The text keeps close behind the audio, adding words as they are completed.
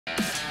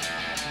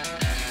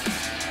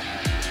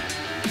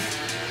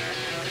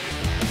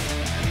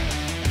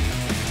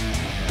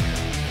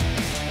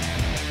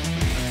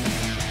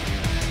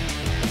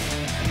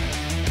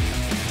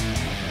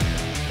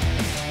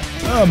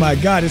Oh my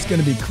God, it's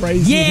going to be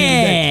crazy.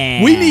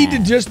 Yeah. We need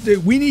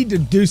to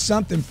do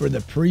something for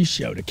the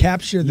pre-show to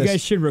capture this. You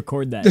guys should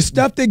record that. The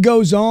stuff that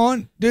goes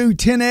on, dude.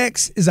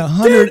 10x is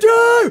 100.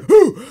 Game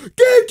time.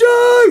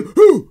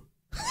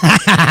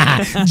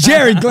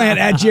 Jarrod Glandt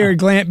at Jarrod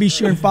Glandt. Be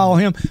sure and follow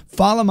him.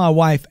 Follow my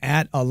wife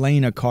at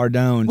Elena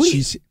Cardone.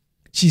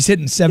 She's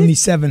hitting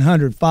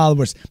 7,700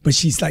 followers, but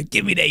she's like,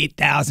 give me the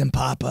 8,000,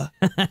 Papa,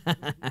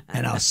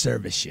 and I'll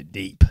service you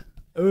deep.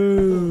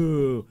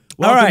 Ooh.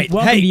 All right.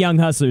 Welcome to Young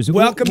Hustlers.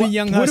 Welcome to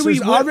Young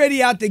Hustlers.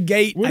 Already out the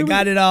gate, I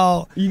got it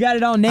all. You got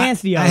it all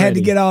nasty already. I had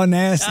to get all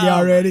nasty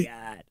already. My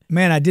God.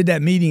 Man, I did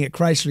that meeting at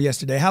Chrysler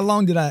yesterday. How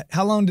long did I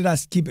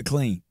keep it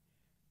clean?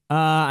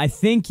 I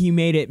think you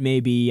made it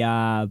maybe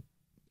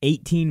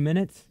 18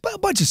 minutes. A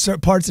bunch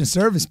of parts and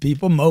service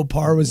people.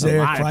 Mopar was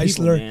there.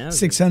 Chrysler,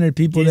 600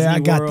 people there. I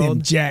got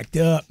them jacked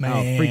up, man.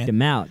 Oh, freaked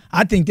them out.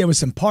 I think there was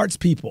some parts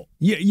people.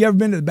 You ever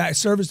been to the back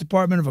service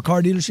department of a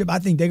car dealership? I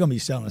think they're going to be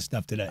selling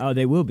stuff today. Oh,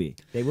 they will be.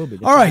 They will be.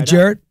 All right,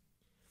 Jarrod.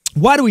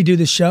 Why do we do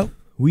this show?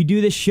 We do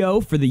this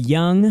show for the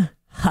young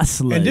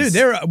hustlers. And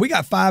dude, we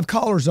got 5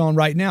 callers on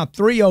right now.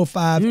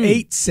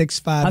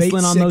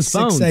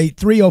 305-865-8668.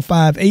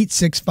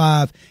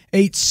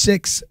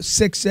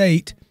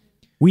 305-865-8668.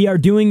 We are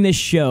doing this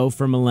show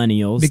for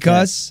millennials.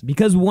 Because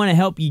we want to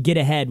help you get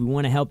ahead. We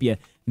want to help you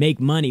make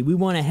money. We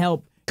want to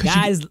help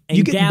guys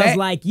and gals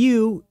like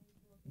you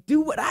do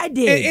what I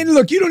did. And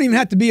look, you don't even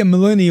have to be a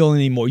millennial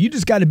anymore. You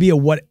just got to be a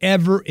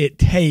whatever it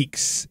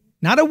takes.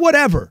 Not a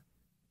whatever.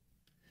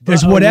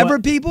 There's whatever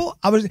people.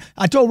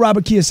 I told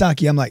Robert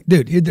Kiyosaki, I'm like,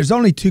 dude, there's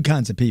only 2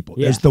 kinds of people.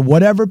 Yeah. There's the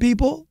whatever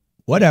people,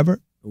 whatever.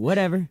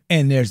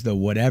 And there's the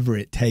whatever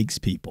it takes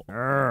people.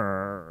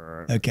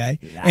 Okay?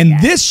 And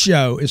this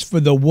show is for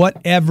the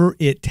whatever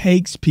it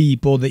takes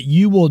people, that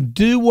you will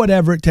do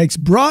whatever it takes,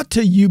 brought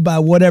to you by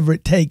Whatever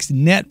It Takes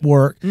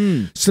Network.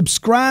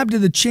 Subscribe to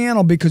the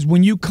channel, because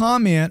when you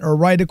comment or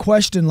write a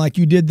question like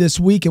you did this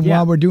week, and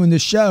while we're doing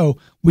this show,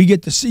 we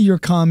get to see your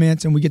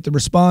comments and we get to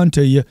respond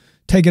to you.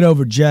 Take it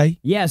over, Jay.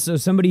 Yeah, so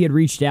somebody had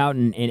reached out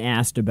and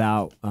asked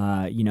about,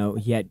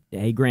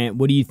 hey, Grant,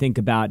 what do you think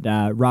about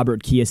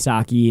Robert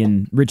Kiyosaki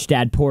and Rich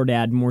Dad, Poor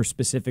Dad, more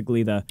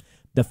specifically the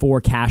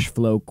 4 cash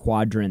flow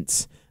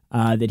quadrants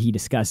that he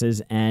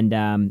discusses?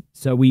 And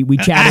so we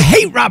chatted. I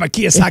hate Robert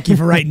Kiyosaki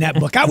for writing that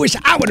book. I wish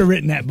I would have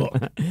written that book.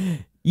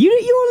 You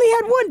only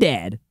had one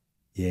dad.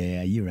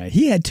 Yeah, you're right.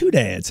 He had 2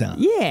 dads, huh?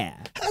 Yeah.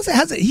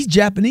 How's it? He's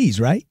Japanese,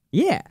 right?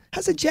 Yeah.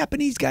 How's a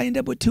Japanese guy end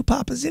up with 2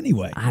 papas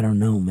anyway? I don't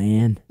know,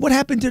 man. What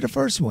happened to the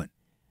first one?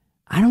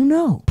 I don't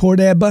know. Poor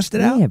dad busted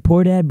out? Yeah,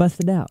 poor dad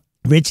busted out.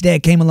 Rich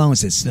dad came along and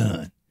said,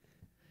 son,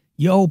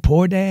 your old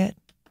poor dad,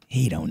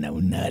 he don't know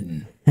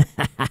nothing.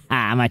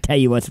 I'm going to tell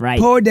you what's right.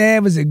 Poor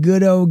dad was a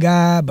good old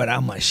guy, but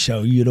I'm going to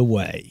show you the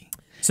way.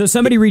 So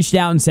somebody reached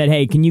out and said,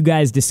 hey, can you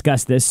guys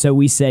discuss this? So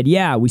we said,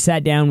 yeah. We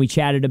sat down, we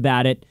chatted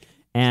about it,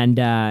 and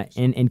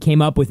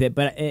came up with it.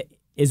 But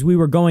as we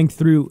were going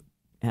through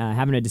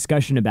having a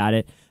discussion about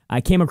it,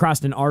 I came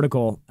across an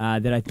article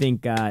that I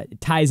think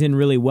ties in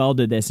really well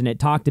to this, and it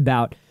talked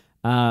about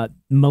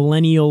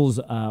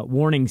millennials'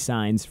 warning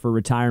signs for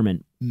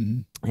retirement.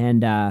 And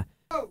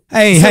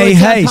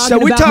hey! So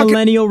we're talking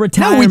millennial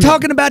retirement. No, we're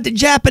talking about the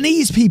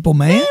Japanese people,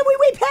 man. Man, we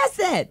way past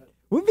that.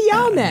 We're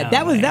beyond that.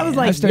 That was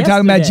like I started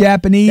talking about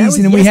Japanese,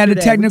 and then we had a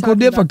technical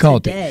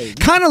difficulty.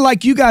 Kind of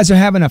like you guys are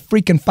having a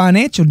freaking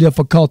financial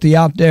difficulty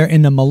out there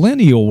in the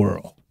millennial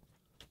world.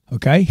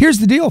 Okay, here's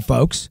the deal,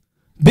 folks.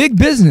 Big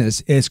business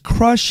is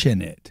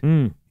crushing it,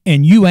 and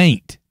you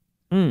ain't.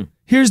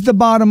 Here's the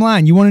bottom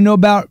line. You want to know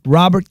about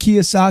Robert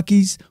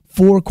Kiyosaki's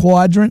 4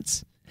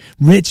 quadrants?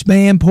 Rich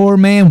man, poor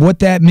man, what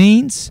that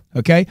means,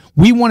 okay?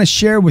 We want to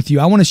share with you.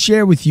 I want to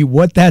share with you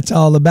what that's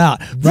all about.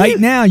 Right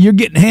now, you're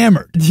getting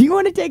hammered. Do you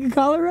want to take a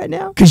caller right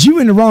now? Because you're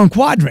in the wrong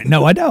quadrant.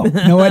 No, I don't.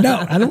 No, I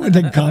don't. I don't want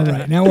to take a caller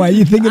right now. Why are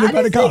you thinking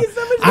about a caller?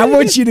 I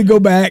want you to go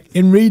back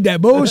and read that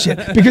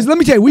bullshit. Because let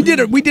me tell you, we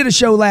did a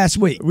show last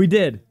week. We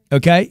did.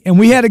 Okay? And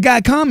we had a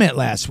guy comment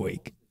last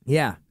week.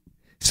 Yeah.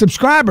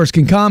 Subscribers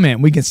can comment.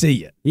 We can see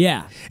you.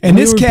 Yeah. And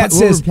this cat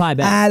says,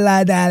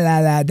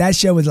 that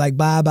show was like,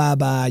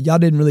 bye. Y'all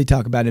didn't really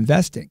talk about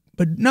investing.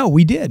 But no,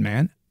 we did,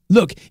 man.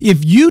 Look,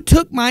 if you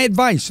took my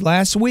advice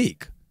last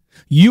week,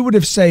 you would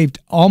have saved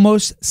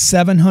almost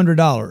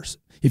 $700.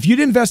 If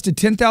you'd invested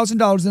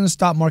 $10,000 in the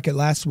stock market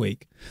last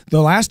week, the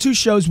last 2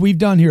 shows we've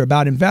done here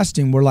about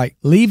investing were like,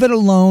 leave it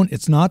alone.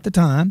 It's not the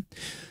time.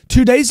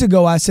 2 days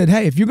ago, I said,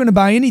 hey, if you're going to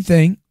buy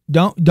anything,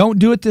 don't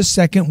do it this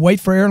second. Wait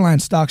for airline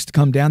stocks to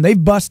come down.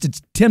 They've busted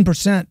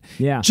 10%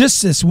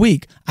 just this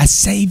week. I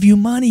save you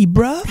money,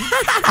 bruh.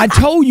 I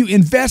told you,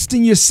 invest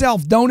in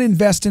yourself. Don't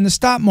invest in the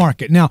stock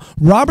market. Now,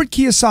 Robert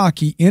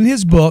Kiyosaki, in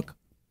his book,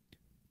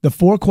 The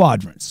 4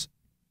 Quadrants,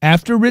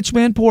 after Rich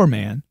Man, Poor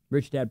Man.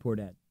 Rich Dad, Poor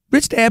Dad.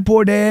 Rich dad,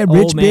 poor dad,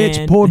 rich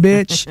bitch, poor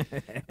bitch.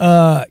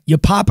 Your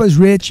papa's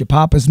rich, your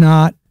papa's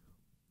not.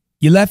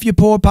 You left your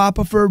poor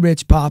papa for a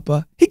rich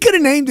papa. He could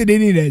have named it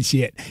any of that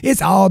shit.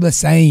 It's all the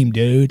same,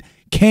 dude.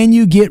 Can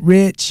you get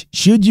rich?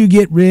 Should you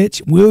get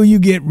rich? Will you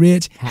get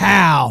rich?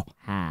 How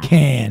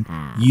can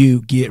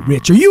you get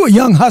rich? Are you a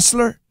young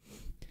hustler?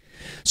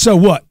 So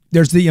what?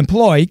 There's the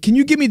employee. Can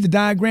you give me the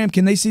diagram?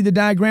 Can they see the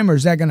diagram, or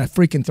is that going to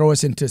freaking throw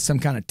us into some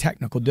kind of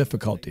technical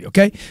difficulty?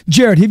 Okay.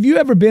 Jarrod, have you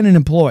ever been an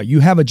employee? You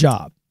have a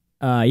job.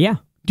 Yeah.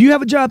 Do you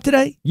have a job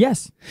today?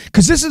 Yes.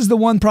 Because this is the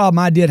one problem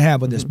I did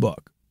have with this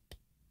book.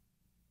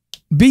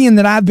 Being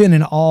that I've been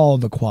in all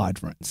the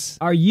quadrants.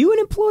 Are you an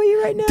employee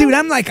right now? Dude,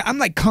 I'm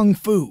like kung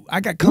fu.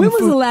 I got kung fu.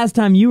 When was the last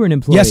time you were an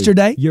employee?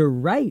 Yesterday. You're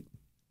right.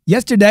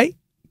 Yesterday,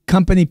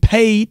 company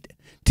paid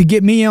to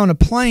get me on a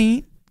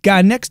plane.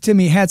 Guy next to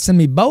me had some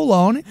Ebola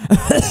on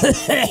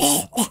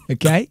it.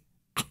 Okay.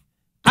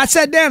 I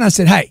sat down. I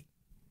said, hey,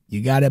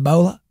 you got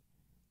Ebola?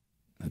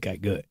 Okay,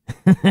 good.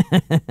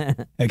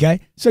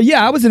 Okay. So,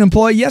 yeah, I was an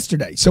employee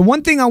yesterday. So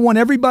one thing I want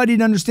everybody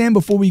to understand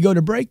before we go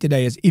to break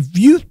today is if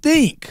you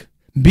think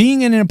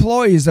being an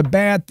employee is a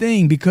bad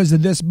thing because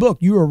of this book,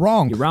 you are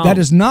wrong. You're wrong. That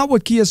is not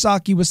what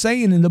Kiyosaki was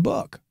saying in the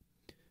book.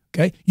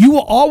 Okay. You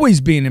will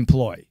always be an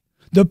employee.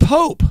 The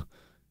Pope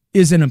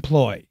is an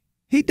employee.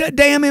 He's a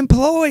damn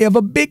employee of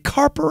a big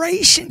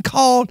corporation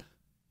called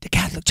the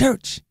Catholic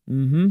Church.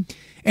 Mm-hmm.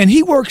 And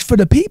he works for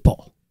the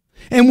people.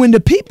 And when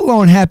the people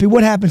aren't happy,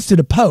 what happens to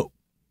the Pope?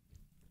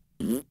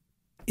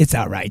 It's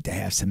all right to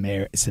have some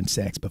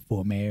sex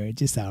before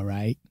marriage. It's all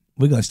right.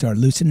 We're going to start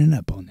loosening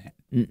up on that.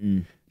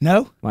 Mm-mm.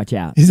 No? Watch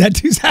out. Is that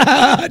too...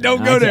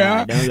 Don't go there,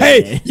 huh?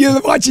 Hey, you're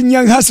watching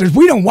Young Hustlers.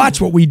 We don't watch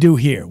what we do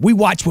here. We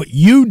watch what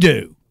you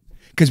do.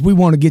 Because we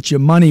want to get your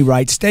money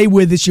right. Stay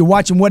with us. You're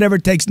watching Whatever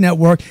It Takes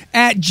Network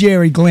at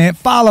Jarrod Glandt.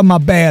 Follow my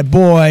bad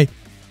boy.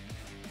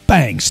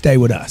 Bang. Stay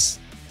with us.